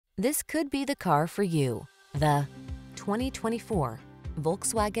This could be the car for you. The 2024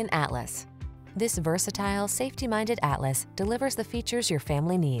 Volkswagen Atlas. This versatile, safety-minded Atlas delivers the features your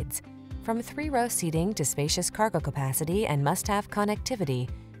family needs. From three-row seating to spacious cargo capacity and must-have connectivity,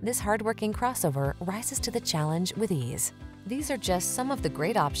 this hardworking crossover rises to the challenge with ease. These are just some of the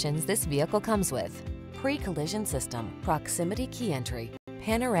great options this vehicle comes with: pre-collision system, proximity key entry,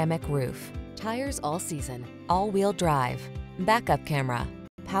 panoramic roof, tires all season, all-wheel drive, backup camera,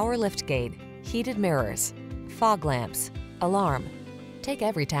 power liftgate, heated mirrors, fog lamps, alarm. Take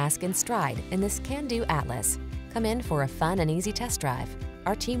every task in stride in this can-do Atlas. Come in for a fun and easy test drive.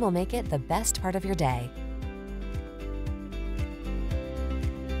 Our team will make it the best part of your day.